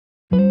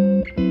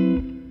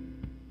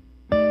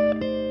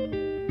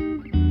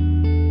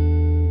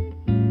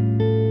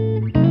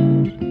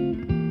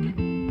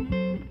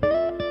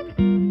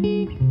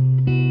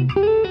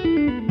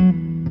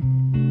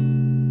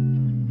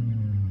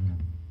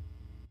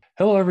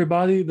Hello,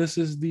 everybody. This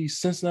is the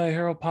Cincinnati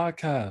Herald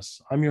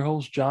podcast. I'm your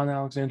host, John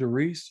Alexander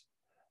Reese,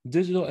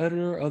 digital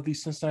editor of the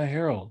Cincinnati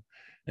Herald.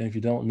 And if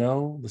you don't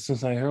know, the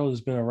Cincinnati Herald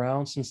has been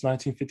around since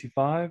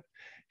 1955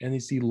 and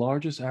is the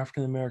largest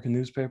African American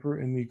newspaper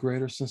in the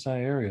greater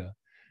Cincinnati area.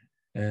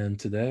 And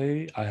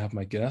today I have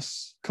my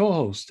guest,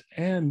 co-host,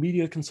 and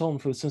media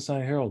consultant for the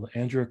Cincinnati Herald,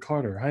 Andrea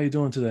Carter. How are you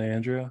doing today,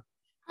 Andrea?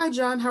 Hi,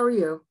 John. How are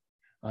you?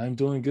 I'm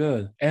doing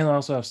good. And I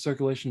also have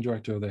circulation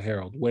director of the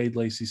Herald, Wade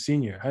Lacey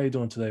Sr. How are you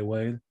doing today,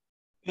 Wade?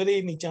 Good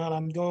evening, John.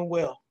 I'm doing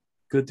well.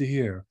 Good to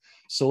hear.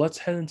 So let's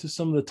head into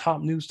some of the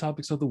top news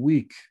topics of the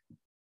week.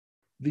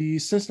 The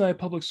Cincinnati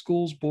Public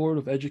Schools Board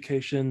of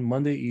Education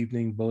Monday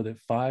evening voted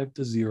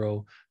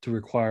 5-0 to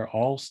require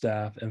all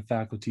staff and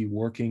faculty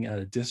working at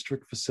a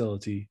district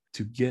facility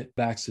to get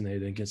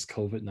vaccinated against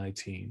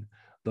COVID-19.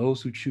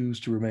 Those who choose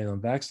to remain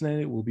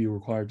unvaccinated will be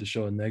required to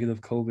show a negative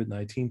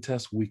COVID-19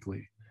 test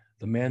weekly.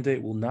 The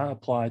mandate will not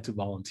apply to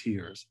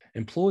volunteers.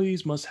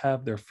 Employees must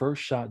have their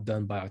first shot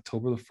done by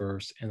October the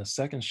 1st and a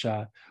second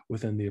shot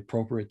within the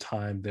appropriate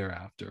time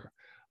thereafter.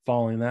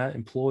 Following that,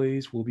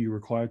 employees will be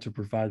required to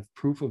provide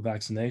proof of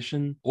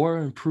vaccination or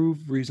an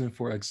improved reason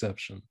for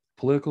exception.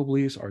 Political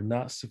beliefs are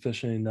not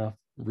sufficient enough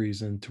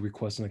reason to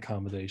request an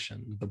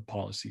accommodation, the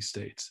policy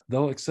states,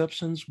 though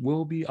exceptions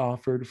will be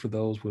offered for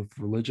those with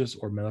religious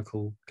or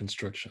medical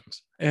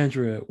constrictions.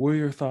 Andrea, what are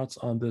your thoughts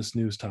on this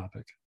news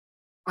topic?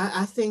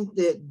 I think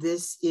that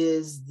this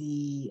is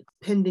the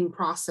pending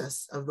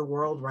process of the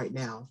world right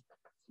now.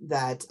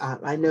 That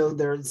I know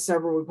there are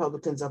several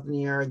Republicans up in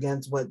the air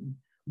against what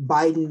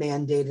Biden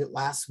mandated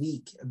last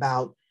week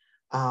about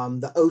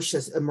the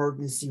OSHA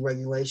emergency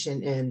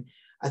regulation. And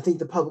I think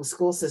the public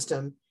school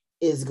system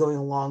is going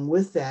along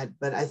with that.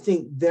 But I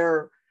think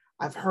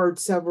I've heard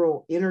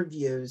several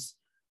interviews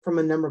from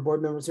a number of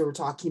board members who were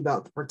talking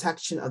about the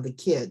protection of the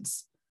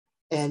kids.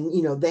 And,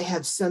 they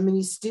have so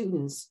many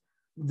students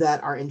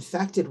that are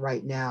infected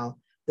right now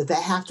that they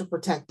have to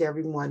protect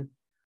everyone.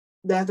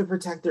 They have to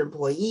protect their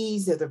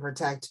employees. They have to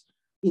protect,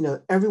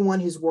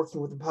 everyone who's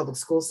working with the public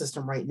school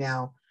system right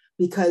now,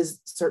 because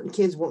certain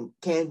kids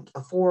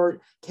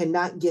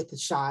cannot get the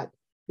shot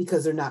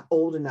because they're not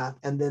old enough.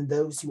 And then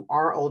those who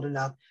are old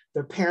enough,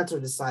 their parents are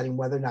deciding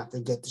whether or not they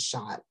get the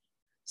shot.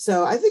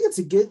 So I think it's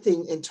a good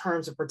thing in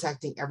terms of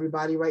protecting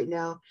everybody right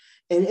now.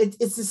 And it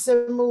is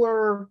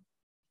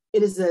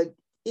an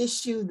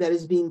issue that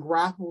is being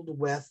grappled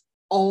with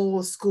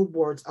all school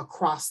boards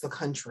across the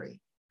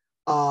country.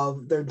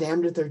 They're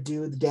damned if they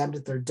do, they're damned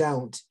if they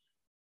don't.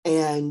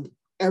 And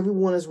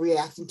everyone is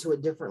reacting to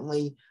it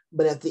differently.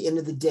 But at the end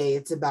of the day,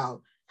 it's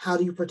about how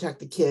do you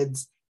protect the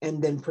kids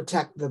and then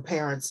protect the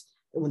parents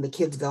when the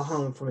kids go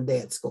home from a day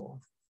at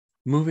school.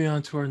 Moving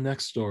on to our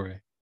next story.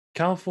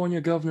 California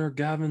Governor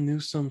Gavin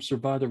Newsom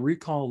survived a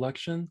recall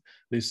election.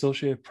 The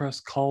Associated Press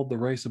called the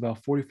race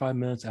about 45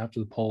 minutes after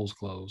the polls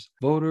closed.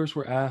 Voters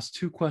were asked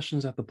two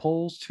questions at the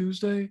polls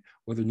Tuesday: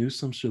 whether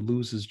Newsom should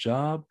lose his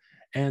job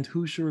and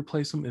who should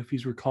replace him if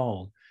he's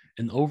recalled.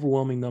 An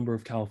overwhelming number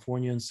of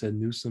Californians said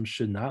Newsom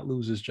should not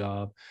lose his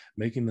job,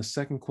 making the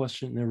second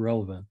question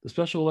irrelevant. The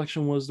special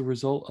election was the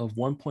result of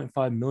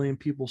 1.5 million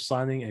people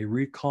signing a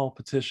recall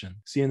petition.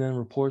 CNN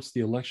reports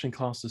the election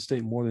cost the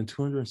state more than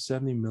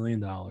 $270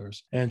 million.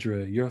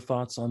 Andrea, your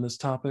thoughts on this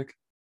topic?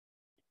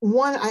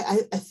 One,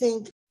 I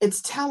think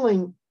it's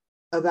telling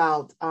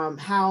about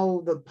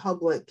how the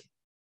public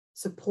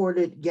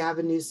supported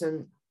Gavin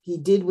Newsom. He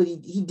did what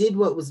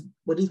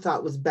he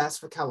thought was best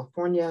for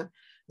California,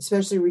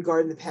 especially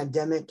regarding the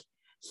pandemic.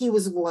 He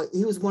was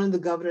one of the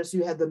governors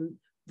who had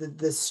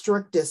the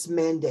strictest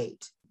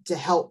mandate to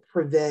help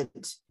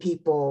prevent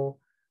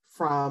people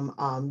from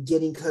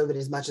getting COVID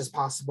as much as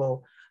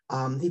possible.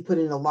 He put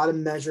in a lot of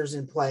measures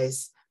in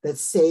place that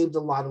saved a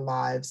lot of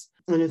lives.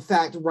 And in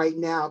fact, right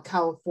now,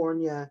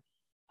 California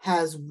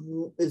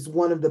is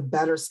one of the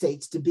better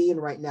states to be in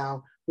right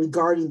now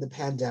regarding the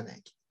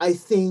pandemic. I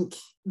think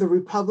the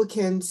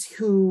Republicans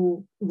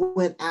who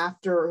wanted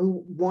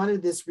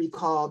this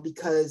recall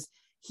because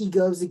he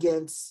goes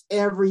against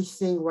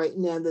everything right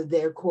now that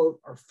they're, quote,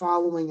 are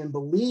following and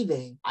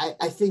believing,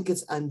 I think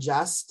it's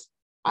unjust.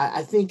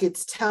 I think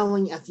it's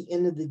telling at the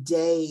end of the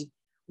day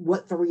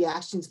what the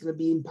reaction is going to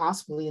be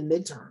possibly in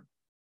midterm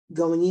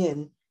going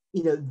in.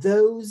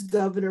 Those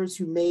governors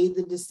who made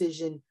the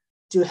decision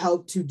to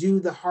help to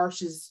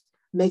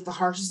make the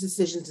harshest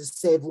decisions to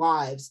save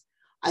lives,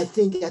 I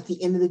think at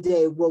the end of the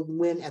day will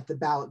win at the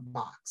ballot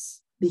box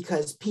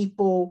because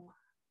people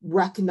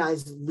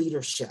recognize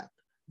leadership.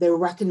 They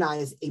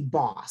recognize a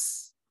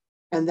boss.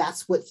 And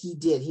that's what he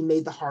did. He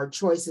made the hard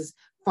choices,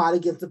 fought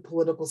against the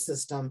political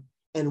system,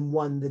 and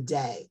won the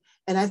day.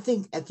 And I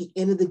think at the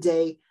end of the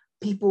day,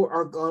 people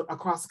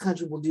across the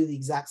country will do the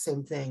exact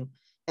same thing.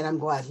 And I'm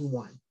glad he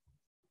won.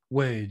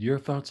 Wade, your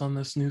thoughts on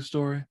this news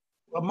story?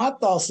 Well, my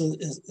thoughts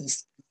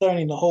is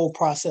concerning the whole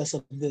process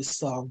of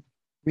this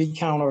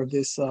recount or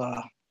this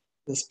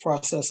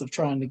process of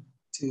trying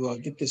to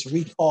get this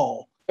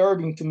recall.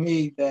 Disturbing to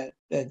me that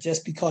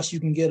just because you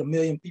can get 1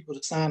 million people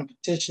to sign a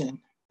petition,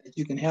 that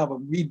you can have a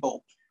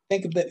revote.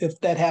 Think of that if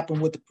that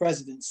happened with the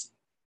presidency.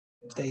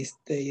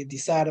 They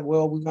decided,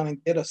 well, we're going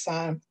to get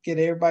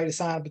everybody to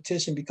sign a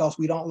petition because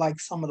we don't like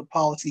some of the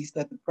policies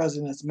that the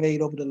president has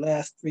made over the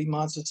last 3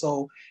 months or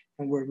so,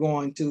 and we're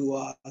going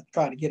to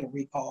try to get a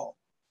recall.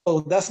 So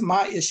that's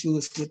my issue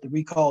is with the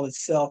recall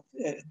itself,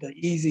 the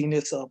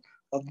easiness of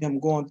them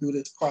going through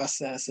this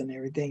process and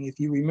everything. If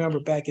you remember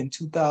back in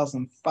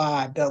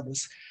 2005, that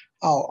was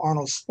how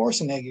Arnold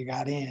Schwarzenegger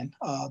got in.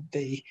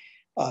 They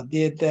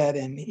did that,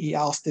 and he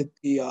ousted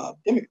the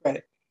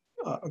Democratic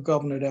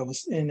governor that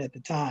was in at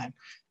the time.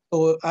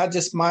 So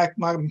my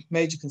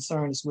major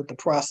concern is with the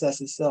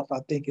process itself. I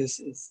think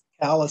it's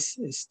callous.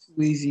 It's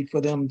too easy for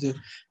them to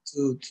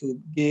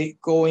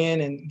go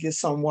in and get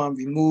someone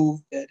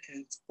removed that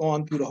has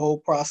gone through the whole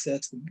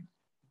process and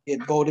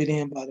get voted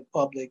in by the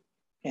public,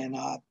 and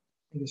I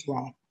think it's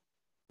wrong.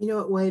 You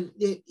know, Wade,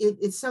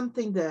 it's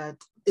something that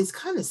it's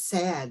kind of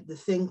sad to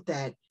think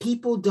that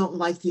people don't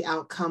like the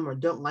outcome or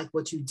don't like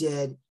what you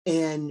did,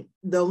 and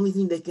the only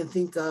thing they can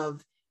think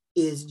of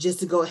is just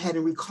to go ahead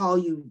and recall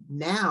you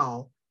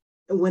now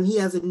when he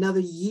has another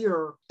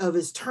year of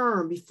his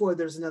term before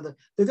they're going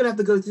to have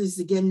to go through this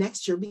again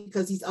next year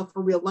because he's up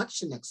for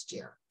re-election next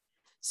year.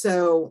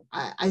 So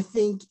I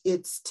think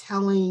it's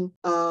telling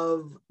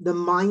of the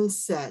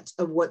mindset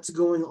of what's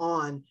going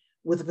on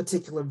with a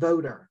particular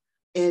voter.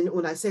 And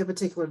when I say a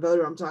particular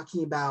voter, I'm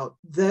talking about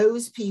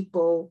those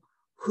people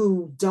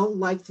who don't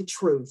like the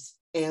truth,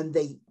 and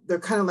they're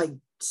kind of like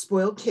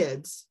spoiled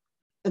kids,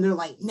 and they're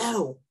like,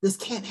 no, this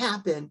can't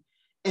happen.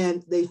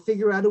 And they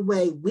figure out a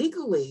way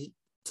legally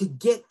to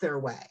get their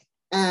way.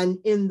 And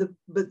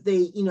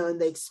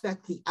they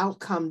expect the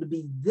outcome to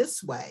be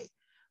this way,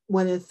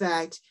 when in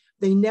fact,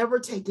 they never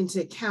take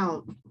into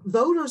account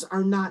voters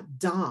are not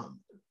dumb.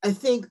 I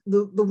think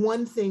the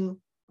one thing,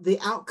 the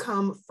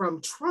outcome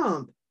from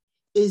Trump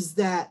is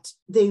that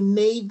they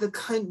made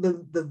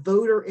the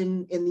voter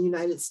in the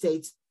United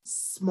States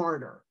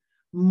smarter,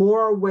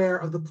 more aware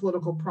of the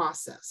political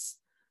process.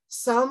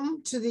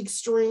 Some to the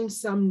extreme,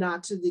 some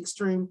not to the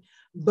extreme,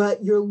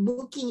 but you're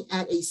looking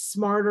at a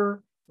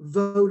smarter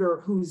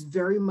voter who's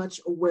very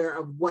much aware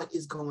of what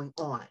is going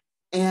on.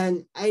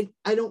 And I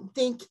don't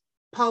think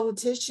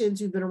politicians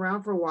who've been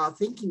around for a while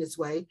thinking this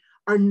way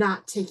are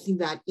not taking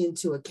that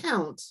into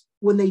account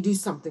when they do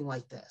something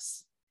like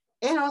this.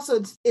 And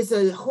also, it's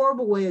a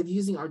horrible way of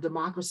using our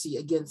democracy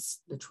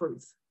against the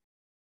truth.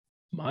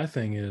 My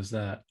thing is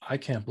that I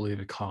can't believe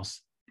it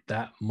costs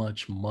that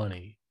much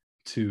money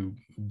to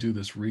do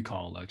this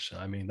recall election.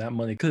 I mean, that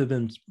money could have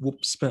been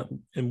spent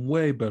in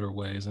way better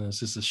ways. And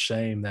it's just a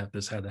shame that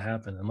this had to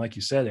happen. And like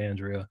you said,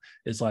 Andrea,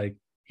 it's like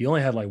he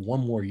only had like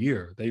one more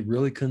year. They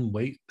really couldn't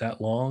wait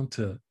that long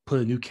to put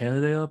a new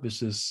candidate up.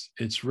 It's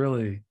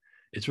really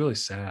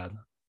sad.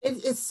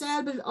 It's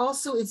sad, but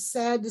also it's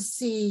sad to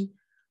see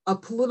a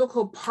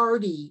political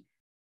party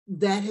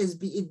that is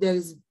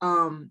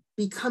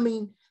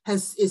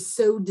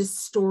so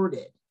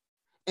distorted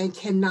and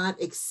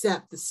cannot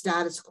accept the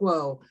status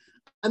quo.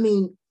 I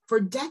mean, for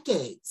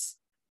decades,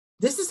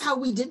 this is how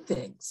we did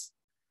things.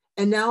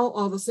 And now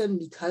all of a sudden,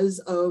 because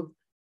of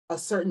a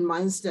certain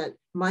mindset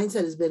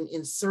has been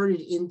inserted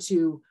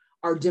into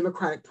our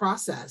democratic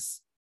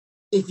process,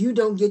 if you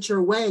don't get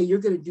your way, you're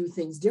going to do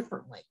things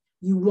differently.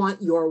 You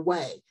want your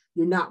way.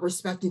 You're not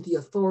respecting the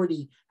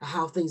authority of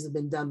how things have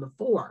been done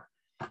before.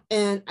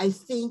 And I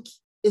think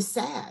it's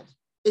sad.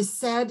 It's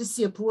sad to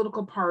see a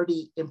political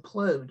party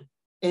implode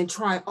and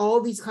try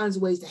all these kinds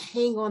of ways to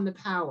hang on to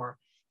power,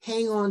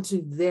 hang on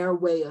to their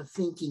way of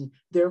thinking,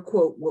 their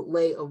quote,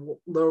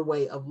 their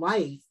way of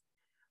life,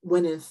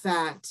 when in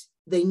fact,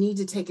 they need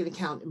to take into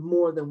account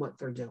more than what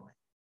they're doing.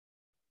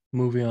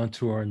 Moving on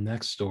to our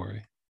next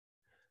story.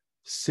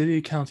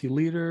 City county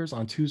leaders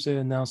on Tuesday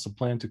announced a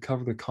plan to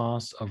cover the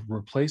cost of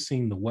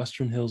replacing the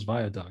Western Hills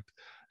Viaduct,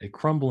 a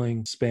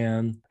crumbling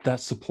span that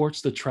supports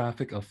the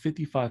traffic of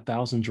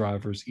 55,000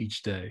 drivers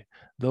each day.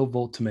 They'll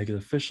vote to make it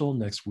official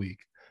next week.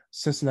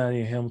 Cincinnati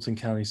and Hamilton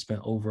County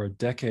spent over a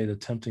decade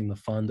attempting to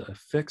fund a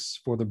fix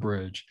for the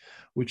bridge,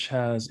 which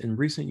has in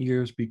recent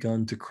years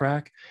begun to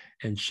crack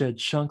and shed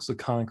chunks of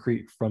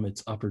concrete from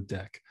its upper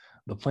deck.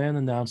 The plan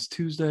announced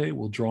Tuesday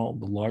will draw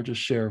the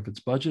largest share of its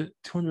budget,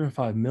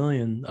 $205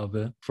 million of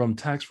it, from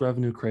tax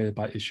revenue created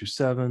by Issue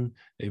 7,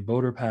 a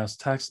voter-passed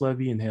tax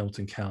levy in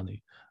Hamilton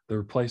County. The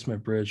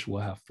replacement bridge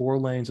will have 4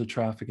 lanes of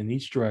traffic in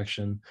each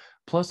direction,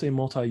 plus a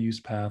multi-use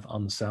path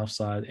on the south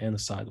side and a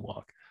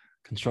sidewalk.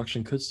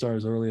 Construction could start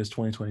as early as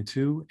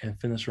 2022 and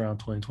finish around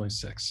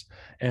 2026.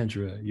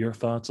 Andrea, your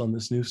thoughts on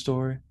this news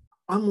story?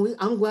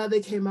 I'm glad they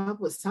came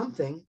up with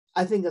something.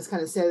 I think it's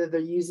kind of sad that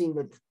they're using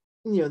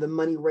the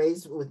money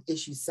raised with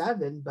Issue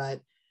 7,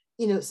 but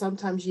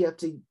sometimes you have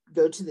to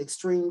go to the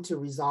extreme to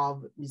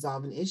resolve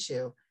an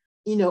issue.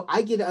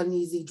 I get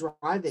uneasy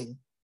driving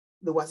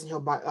the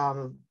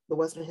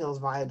Western Hills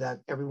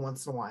Viaduct every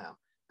once in a while.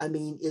 I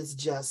mean, it's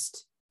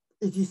just,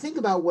 if you think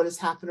about what has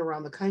happened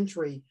around the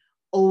country,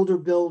 older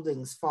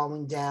buildings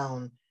falling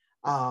down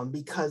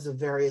because of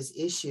various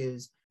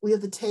issues, we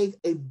have to take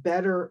a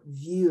better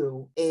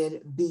view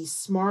and be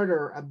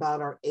smarter about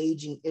our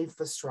aging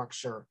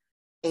infrastructure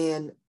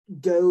and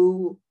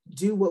go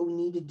do what we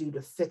need to do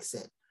to fix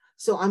it.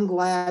 So I'm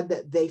glad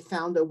that they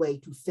found a way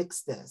to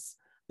fix this,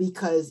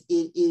 because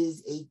it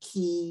is a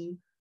key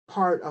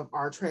part of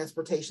our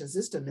transportation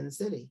system in the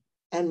city,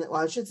 and well,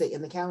 I should say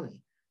in the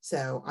county.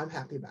 So I'm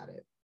happy about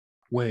it.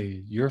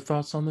 Wade, your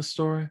thoughts on this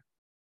story?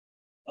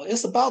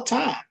 It's about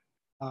time.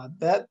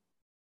 That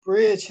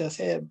bridge has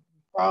had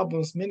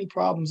problems, many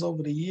problems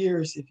over the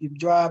years. If you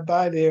drive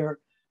by there,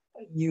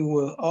 you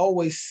will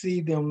always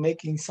see them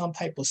making some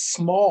type of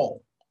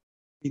small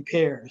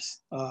repairs.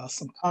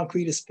 Some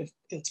concrete is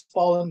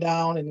falling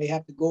down and they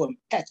have to go and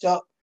patch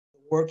up the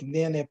work, and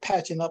then they're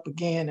patching up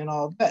again and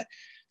all that.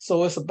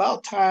 So it's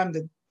about time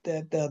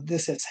that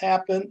this has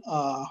happened.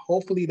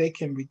 Hopefully they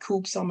can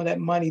recoup some of that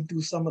money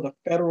through some of the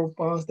federal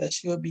funds that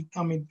should be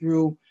coming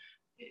through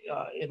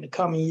in the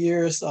coming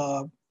years.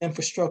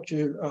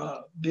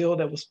 Infrastructure bill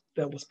that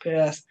was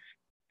passed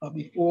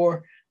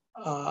before.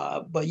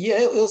 But yeah,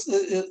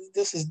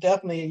 this is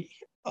definitely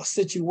a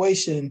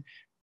situation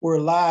where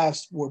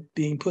lives were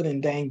being put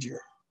in danger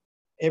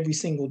every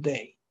single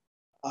day.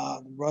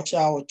 Rush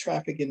hour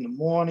traffic in the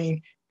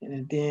morning,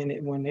 and then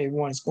when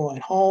everyone's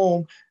going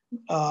home.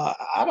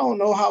 I don't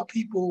know how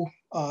people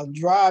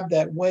drive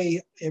that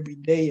way every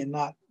day and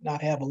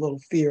not have a little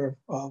fear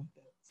of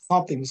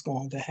something's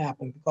going to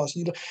happen, because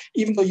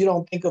even though you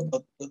don't think of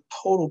the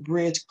total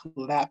bridge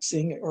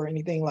collapsing or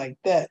anything like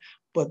that,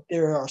 but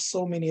there are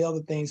so many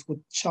other things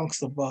with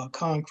chunks of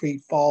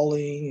concrete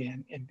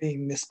falling and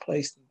being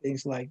misplaced and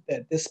things like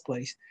that,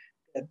 displaced,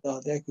 that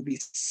there could be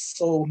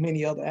so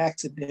many other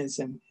accidents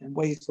and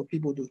ways for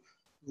people to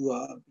be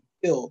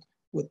killed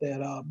with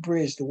that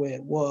bridge the way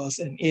it was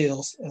and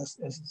is as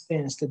it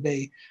stands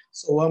today.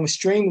 So I'm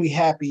extremely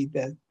happy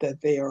that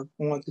they are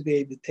going to be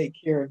able to take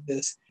care of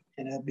this,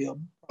 and that'll be a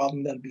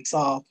problem that'll be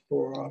solved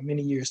for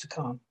many years to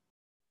come.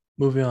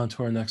 Moving on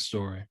to our next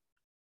story.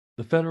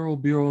 The Federal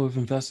Bureau of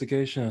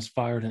Investigation has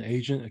fired an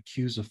agent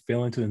accused of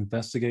failing to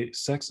investigate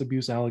sex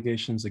abuse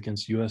allegations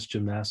against U.S.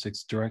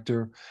 Gymnastics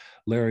director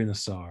Larry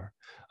Nassar.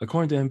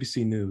 According to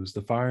NBC News,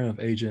 the firing of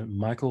agent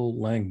Michael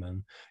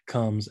Langman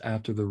comes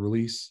after the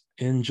release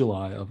in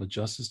July of a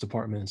Justice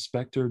Department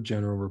Inspector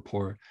General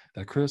report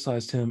that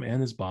criticized him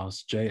and his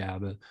boss, Jay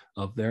Abbott,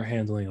 of their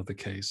handling of the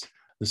case.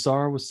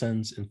 Nassar was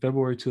sentenced in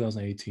February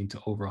 2018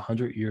 to over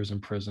 100 years in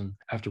prison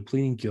after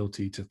pleading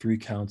guilty to 3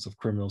 counts of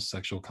criminal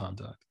sexual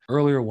conduct.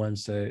 Earlier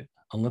Wednesday,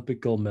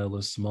 Olympic gold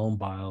medalists Simone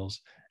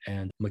Biles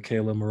and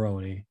Michaela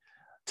Maroney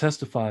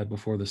testified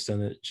before the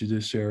Senate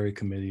Judiciary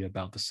Committee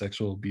about the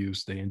sexual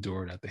abuse they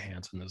endured at the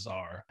hands of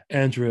Nassar.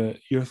 Andrea,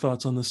 your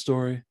thoughts on this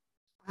story?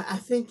 I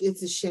think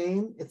it's a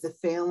shame. It's a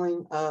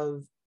failing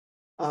of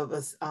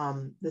us.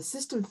 The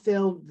system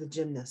failed the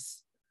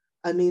gymnasts.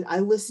 I mean, I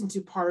listened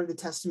to part of the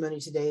testimony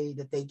today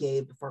that they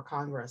gave before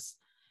Congress,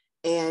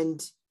 and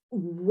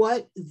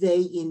what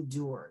they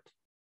endured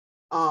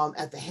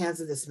at the hands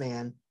of this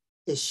man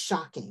is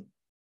shocking.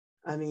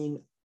 I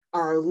mean,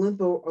 our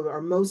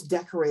most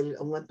decorated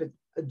Olympic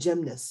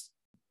gymnast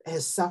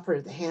has suffered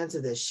at the hands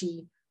of this.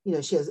 She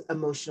has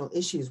emotional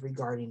issues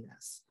regarding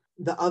this.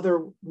 The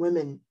other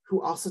women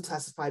who also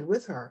testified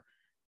with her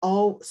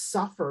all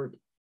suffered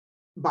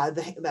at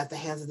the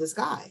hands of this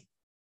guy.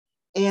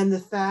 And the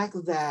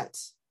fact that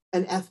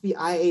an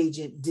FBI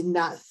agent did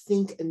not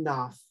think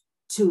enough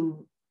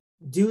to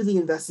do the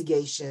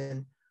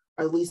investigation,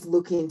 or at least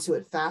look into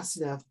it fast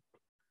enough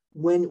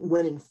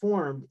when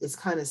informed, is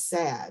kind of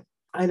sad.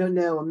 I don't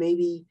know,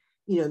 maybe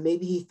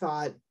he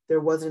thought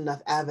there wasn't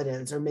enough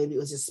evidence, or maybe it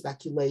was just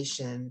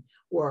speculation,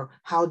 or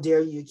how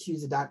dare you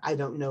accuse a doctor? I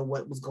don't know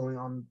what was going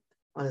on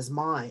his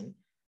mind.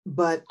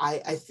 But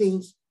I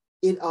think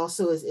it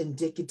also is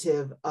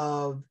indicative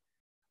of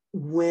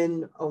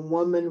when a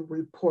woman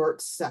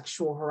reports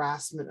sexual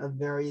harassment of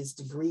various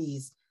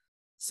degrees,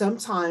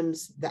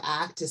 sometimes the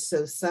act is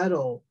so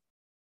subtle,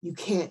 you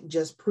can't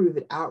just prove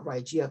it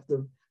outright. You have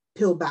to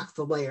peel back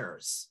the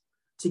layers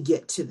to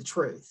get to the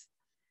truth.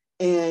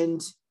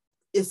 And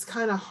it's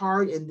kind of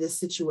hard in this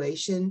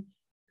situation.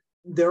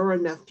 There are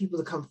enough people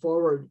to come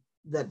forward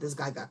that this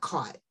guy got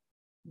caught.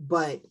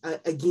 But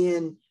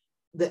again,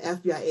 the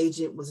FBI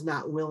agent was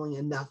not willing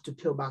enough to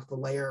peel back the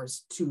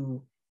layers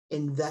to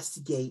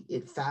investigate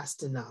it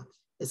fast enough.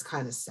 It's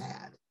kind of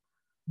sad.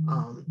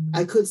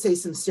 I could say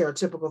some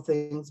stereotypical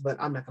things, but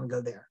I'm not going to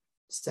go there.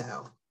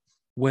 So,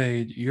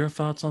 Wade, your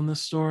thoughts on this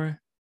story?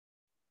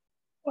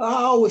 Well,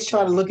 I always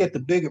try to look at the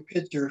bigger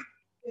picture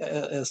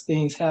as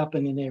things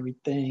happen and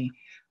everything.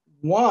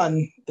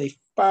 One, they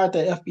fired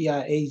the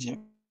FBI agent,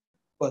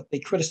 but they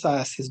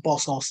criticized his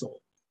boss also.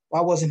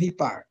 Why wasn't he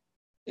fired?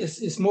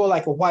 It's more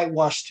like a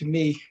whitewash to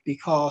me,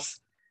 because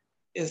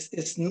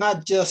it's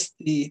not just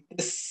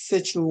this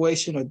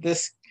situation or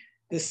this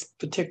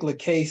particular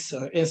case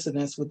or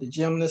incidents with the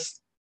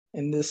gymnast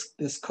and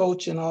this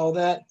coach and all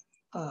that.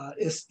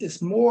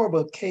 It's more of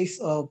a case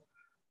of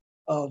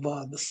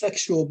the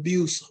sexual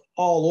abuse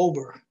all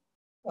over.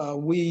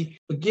 We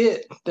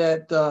forget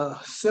that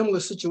similar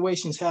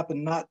situations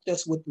happen not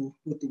just with the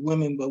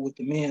women, but with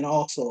the men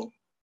also.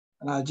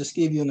 And I'll just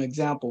give you an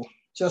example.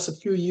 Just a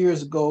few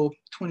years ago,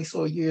 20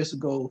 so years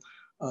ago,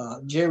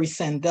 Jerry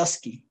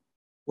Sandusky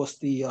was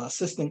the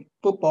assistant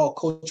football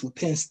coach with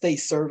Penn State,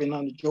 serving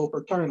under Joe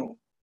Paterno.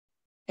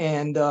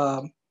 And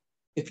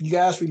if you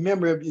guys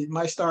remember, it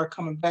might start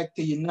coming back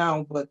to you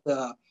now, but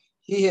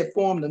he had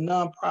formed a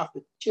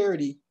nonprofit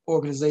charity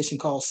organization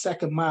called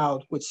Second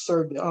Mile, which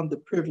served the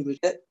underprivileged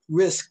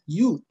at-risk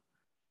youth.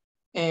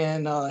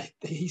 And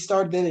he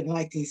started that in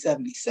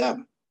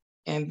 1977.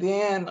 And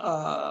then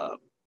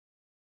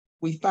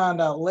we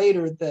found out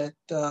later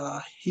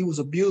that he was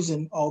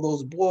abusing all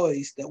those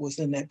boys that was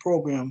in that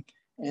program.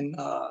 And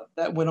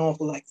that went on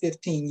for like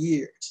 15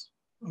 years,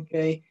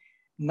 okay?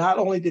 Not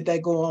only did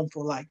that go on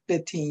for like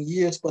 15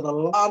 years, but a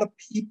lot of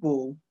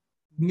people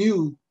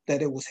knew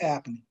that it was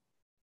happening.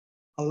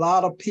 A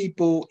lot of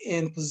people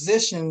in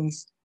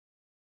positions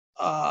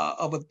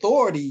of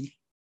authority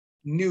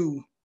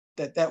knew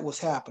that that was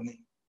happening.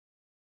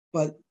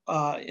 But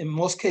in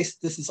most cases,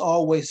 this is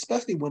always,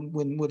 especially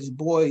when there's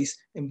boys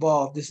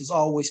involved, this is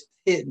always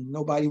hidden.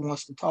 Nobody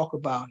wants to talk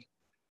about it.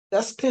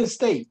 That's Penn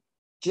State.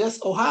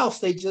 Just Ohio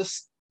State,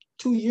 just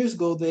 2 years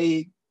ago,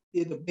 they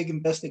did a big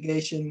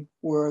investigation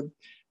where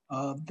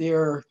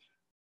their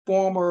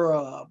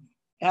former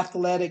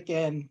athletic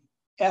and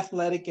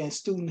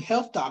student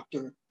health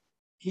doctor,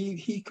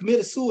 he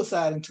committed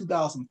suicide in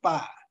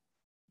 2005.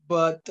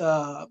 But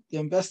the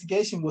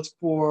investigation was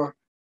for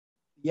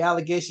the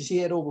allegations. He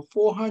had over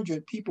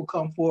 400 people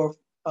come forth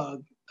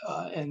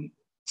and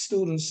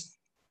students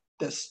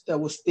that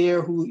was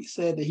there who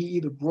said that he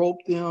either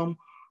groped them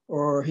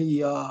or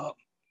he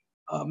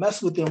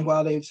messed with them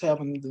while they was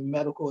having the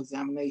medical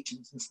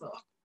examinations and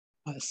stuff,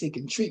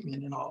 seeking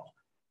treatment and all.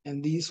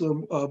 And these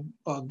were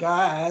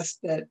guys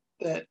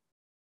that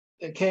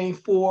came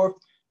forth.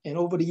 And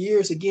over the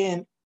years,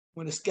 again,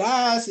 when it's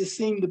guys, it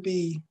seemed to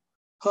be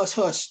hush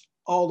hush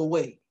all the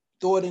way.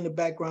 Throw it in the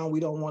background.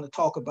 We don't want to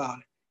talk about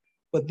it.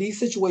 But these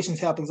situations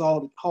happens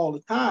all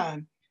the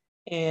time.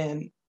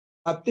 And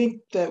I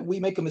think that we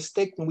make a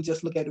mistake when we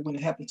just look at it when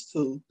it happens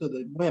to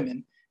the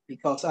women,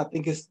 because I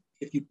think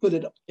if you put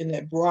it in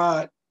that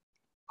broad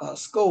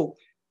scope,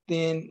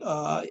 then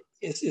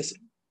it's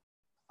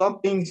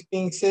something's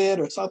being said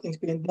or something's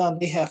being done,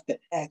 they have to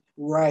act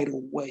right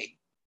away.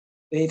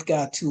 They've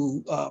got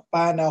to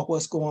find out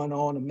what's going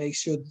on and make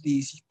sure that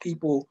these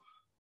people,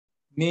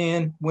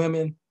 men,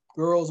 women,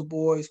 girls,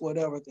 boys,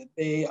 whatever, that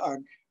they are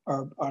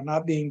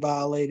not being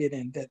violated,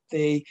 and that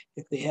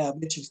if they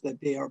have issues,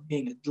 that they are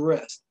being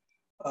addressed.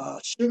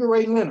 Sugar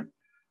Ray Leonard,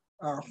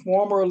 our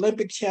former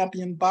Olympic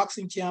champion,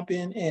 boxing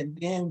champion, and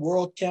then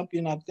world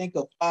champion, I think,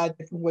 of 5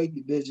 different weight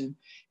divisions.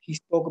 He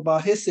spoke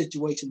about his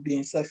situation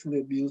being sexually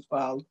abused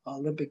by an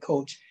Olympic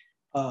coach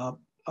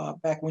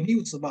back when he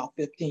was about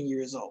 15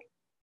 years old.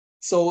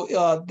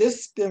 So this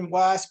has been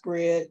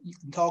widespread.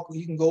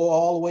 You can go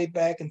all the way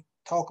back and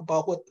talk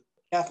about what the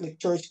Catholic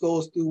Church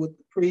goes through with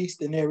the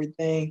priest and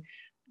everything.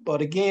 But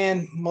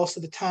again, most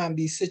of the time,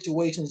 these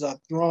situations are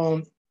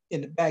thrown in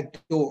the back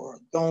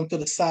door, thrown to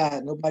the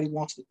side. Nobody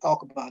wants to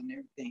talk about it and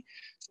everything.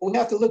 So we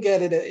have to look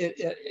at it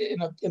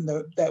in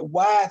that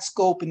wide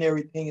scope and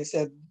everything, and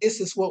say,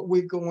 this is what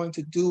we're going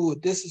to do, or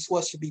this is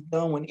what should be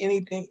done when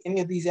any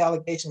of these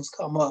allegations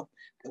come up,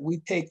 that we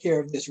take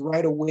care of this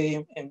right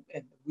away and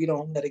we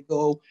don't let it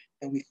go,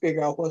 and we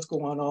figure out what's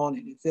going on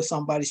and if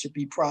somebody should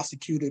be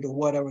prosecuted or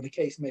whatever the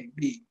case may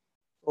be.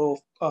 So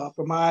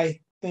for my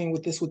thing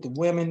with the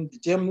women, the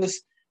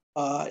gymnasts,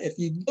 if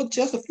you look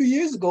just a few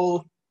years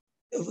ago,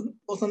 it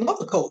was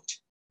another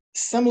coach,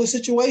 similar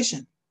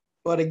situation.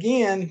 But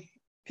again,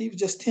 people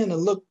just tend to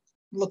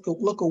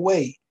look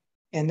away,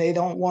 and they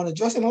don't want to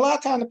address it. And a lot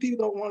of times the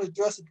people don't want to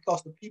address it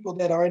because the people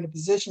that are in the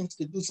positions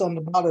to do something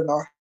about it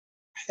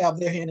have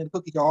their hand in the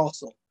cookie jar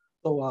also.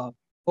 So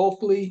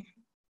hopefully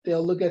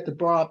they'll look at the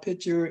broad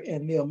picture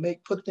and they'll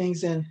put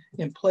things in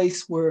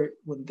place where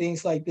when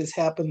things like this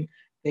happen,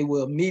 they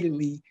will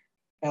immediately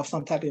have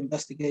some type of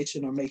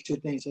investigation or make sure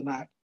things are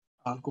not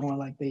going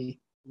like they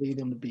lead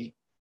them to be.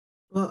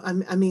 Well,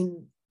 I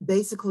mean,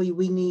 basically,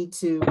 we need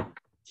to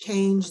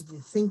change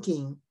the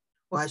thinking,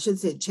 or I should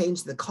say,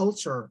 change the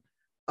culture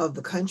of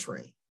the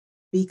country,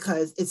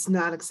 because it's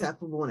not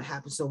acceptable when it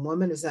happens to a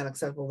woman. It's not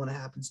acceptable when it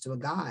happens to a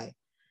guy.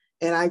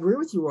 And I agree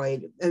with you, Roy.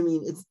 I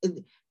mean,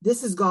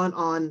 this has gone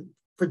on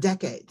for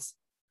decades,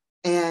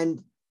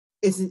 and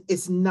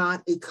it's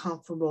not a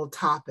comfortable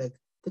topic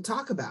to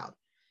talk about.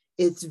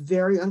 It's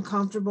very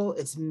uncomfortable.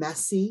 It's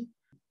messy.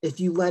 If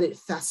you let it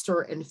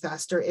fester and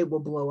fester, it will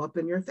blow up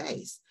in your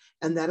face.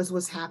 And that is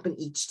what's happened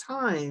each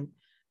time.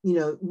 You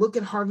know, look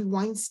at Harvey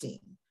Weinstein.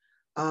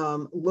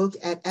 Look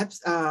at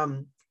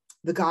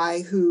the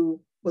guy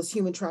who was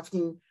human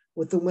trafficking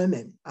with the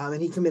women,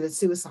 and he committed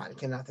suicide. I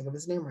cannot think of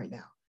his name right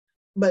now.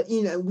 But,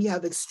 you know, we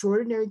have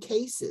extraordinary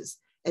cases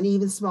and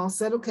even small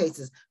settled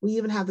cases. We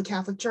even have the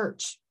Catholic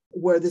Church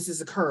where this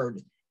has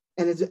occurred,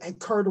 and it's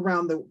occurred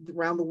around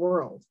the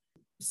world.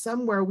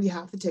 Somewhere we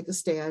have to take a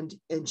stand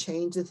and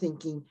change the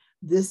thinking.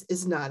 This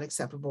is not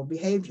acceptable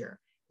behavior.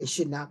 It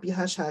should not be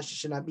hush hush. It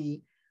should not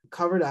be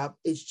covered up.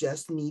 It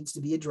just needs to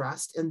be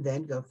addressed and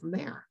then go from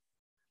there.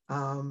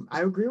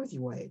 I agree with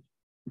you, Wade.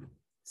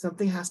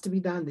 Something has to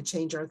be done to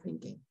change our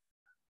thinking.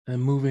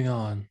 And moving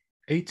on,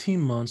 18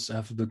 months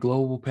after the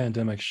global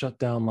pandemic shut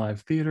down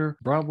live theater,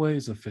 Broadway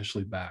is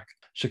officially back.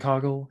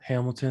 Chicago,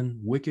 Hamilton,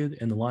 Wicked,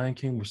 and The Lion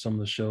King were some of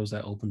the shows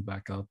that opened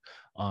back up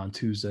on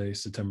Tuesday,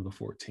 September the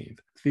 14th.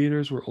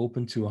 Theaters were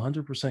open to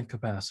 100%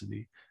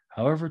 capacity.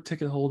 However,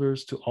 ticket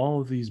holders to all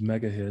of these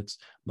mega hits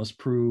must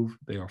prove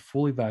they are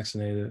fully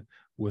vaccinated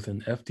with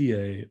an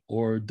FDA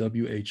or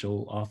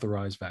WHO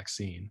authorized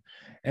vaccine,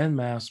 and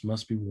masks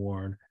must be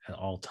worn at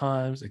all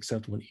times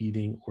except when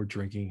eating or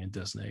drinking in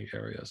designated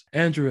areas.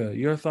 Andrea,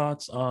 your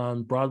thoughts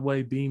on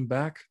Broadway being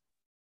back?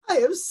 I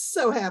am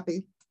so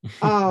happy.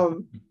 I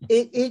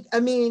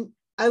mean,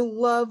 I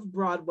love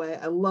Broadway.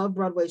 I love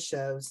Broadway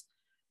shows.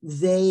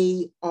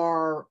 They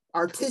are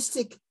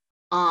artistic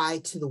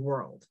eye to the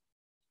world.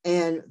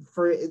 And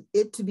for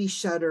it to be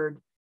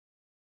shuttered,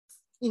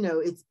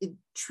 it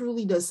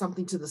truly does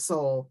something to the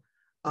soul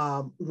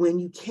when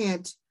you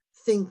can't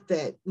think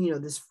that,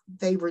 this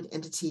favorite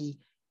entity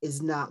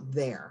is not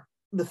there.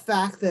 The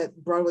fact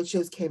that Broadway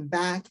shows came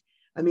back,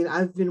 I mean,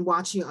 I've been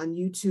watching on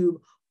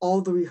YouTube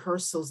all the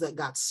rehearsals that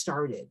got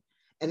started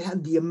and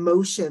had the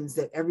emotions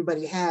that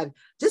everybody had.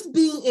 Just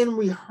being in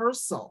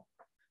rehearsal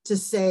to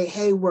say,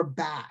 hey, we're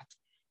back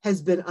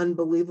has been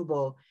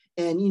unbelievable.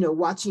 And,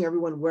 watching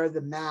everyone wear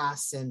the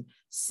masks and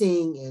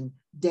sing and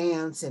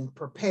dance and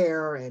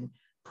prepare and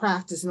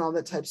practice and all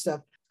that type of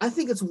stuff. I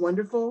think it's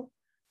wonderful.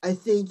 I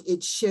think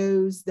it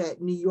shows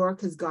that New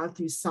York has gone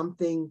through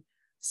something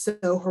so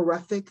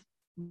horrific,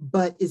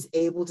 but is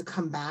able to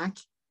come back.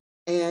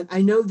 And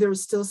I know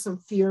there's still some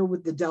fear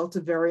with the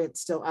Delta variant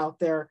still out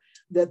there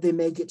that they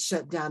may get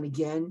shut down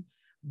again.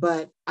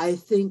 But I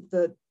think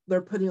that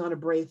they're putting on a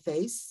brave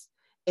face.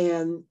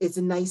 And it's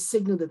a nice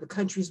signal that the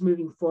country's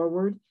moving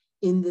forward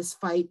in this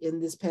fight,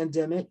 in this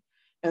pandemic.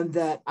 And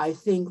that I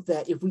think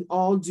that if we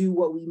all do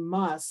what we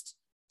must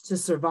to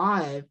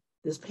survive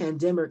this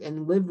pandemic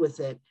and live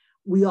with it,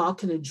 we all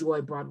can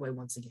enjoy Broadway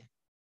once again.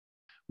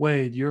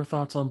 Wade, your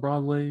thoughts on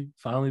Broadway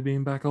finally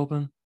being back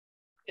open?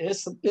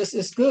 It's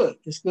good.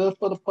 It's good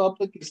for the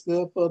public. It's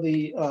good for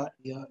the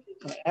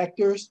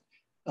actors.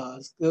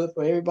 It's good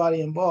for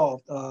everybody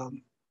involved.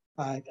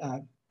 I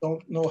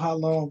don't know how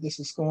long this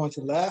is going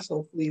to last.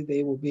 Hopefully,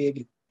 they will be able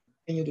to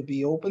continue to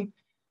be open.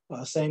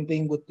 Same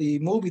thing with the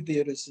movie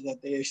theaters,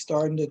 that they're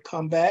starting to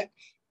come back,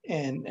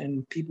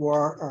 and people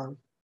are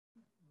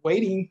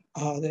waiting.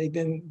 They've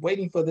been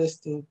waiting for this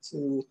to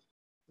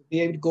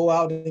be able to go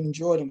out and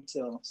enjoy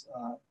themselves.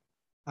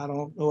 I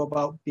don't know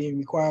about being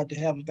required to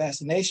have a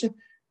vaccination.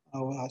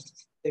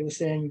 They were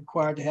saying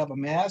required to have a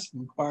mask,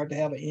 required to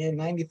have an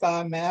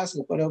N95 mask,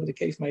 or whatever the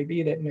case may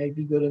be. That may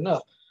be good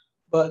enough.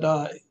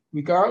 But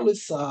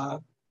regardless,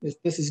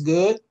 this is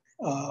good.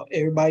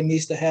 Everybody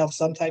needs to have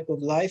some type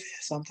of life,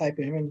 some type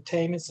of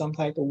entertainment, some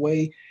type of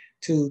way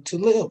to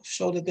live,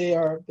 show that they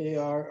are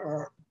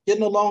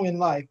getting along in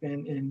life,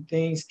 and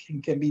things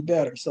can be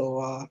better.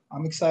 So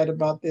I'm excited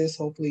about this.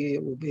 Hopefully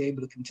it will be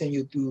able to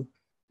continue through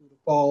the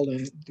fall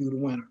and through the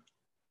winter.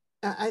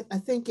 I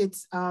think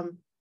it's,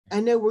 I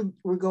know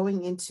we're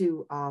going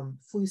into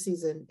flu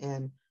season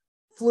and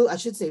cold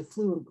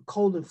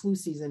and flu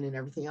season and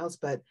everything else,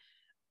 but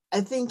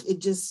I think it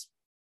just,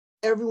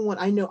 everyone,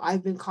 I know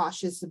I've been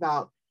cautious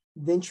about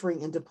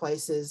venturing into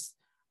places.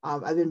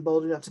 I've been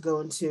bold enough to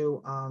go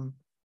into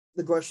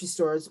the grocery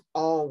stores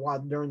all while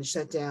during the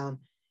shutdown.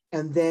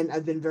 And then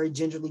I've been very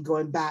gingerly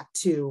going back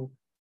to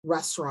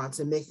restaurants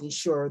and making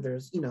sure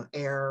there's,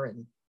 air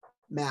and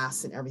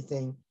masks and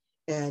everything.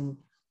 And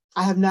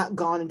I have not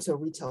gone into a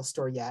retail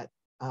store yet,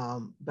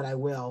 but I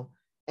will.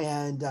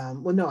 And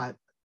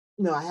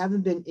I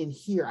haven't been in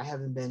here. I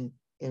haven't been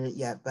in it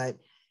yet, but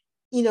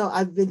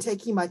I've been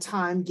taking my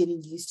time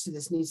getting used to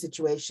this new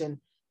situation,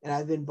 and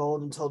I've been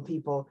bold and told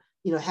people,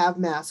 have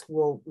masks,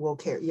 we'll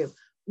carry,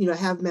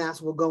 have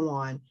masks, we'll go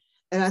on.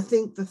 And I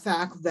think the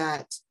fact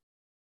that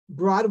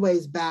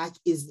Broadway's back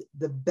is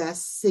the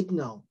best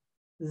signal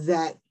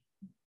that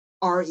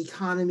our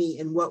economy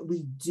and what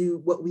we do,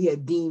 what we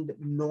had deemed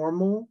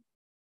normal,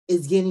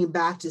 is getting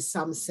back to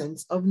some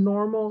sense of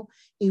normal,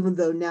 even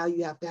though now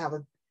you have to have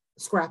a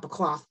scrap of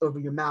cloth over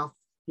your mouth,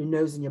 your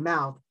nose and your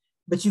mouth,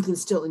 but you can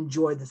still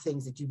enjoy the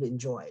things that you've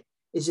enjoyed.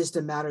 It's just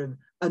a matter of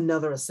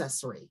another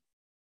accessory.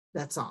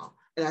 That's all.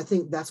 And I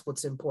think that's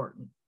what's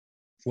important.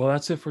 Well,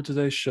 that's it for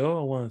today's show.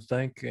 I want to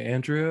thank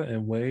Andrea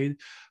and Wade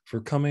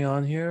for coming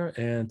on here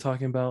and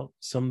talking about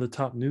some of the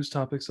top news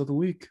topics of the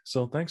week.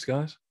 So thanks,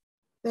 guys.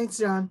 Thanks,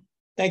 John.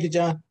 Thank you,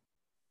 John.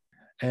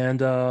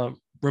 And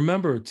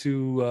remember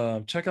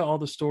to check out all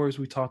the stories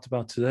we talked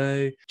about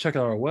today. Check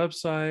out our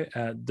website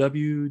at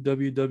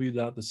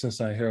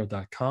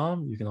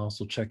www.thecincinnatiherald.com. You can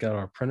also check out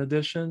our print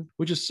edition,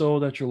 which is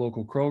sold at your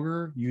local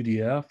Kroger,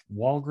 UDF,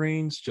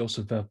 Walgreens,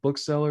 Joseph F.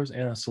 Booksellers,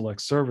 and at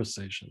select service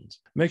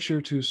stations. Make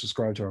sure to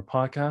subscribe to our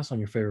podcast on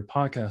your favorite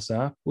podcast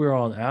app. We're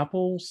on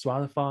Apple,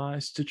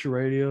 Spotify, Stitcher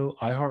Radio,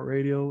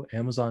 iHeartRadio,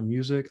 Amazon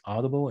Music,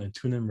 Audible, and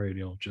TuneIn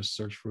Radio. Just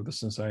search for the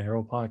Cincinnati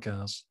Herald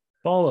Podcast.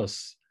 Follow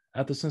us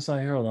at the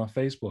Cincinnati Herald on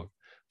Facebook.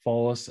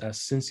 Follow us at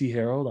Cincy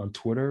Herald on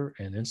Twitter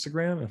and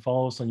Instagram, and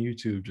follow us on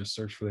YouTube. Just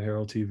search for the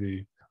Herald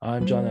TV.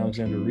 I'm John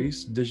Alexander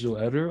Reese, digital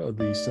editor of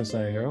the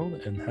Cincinnati Herald,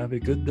 and have a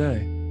good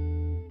day.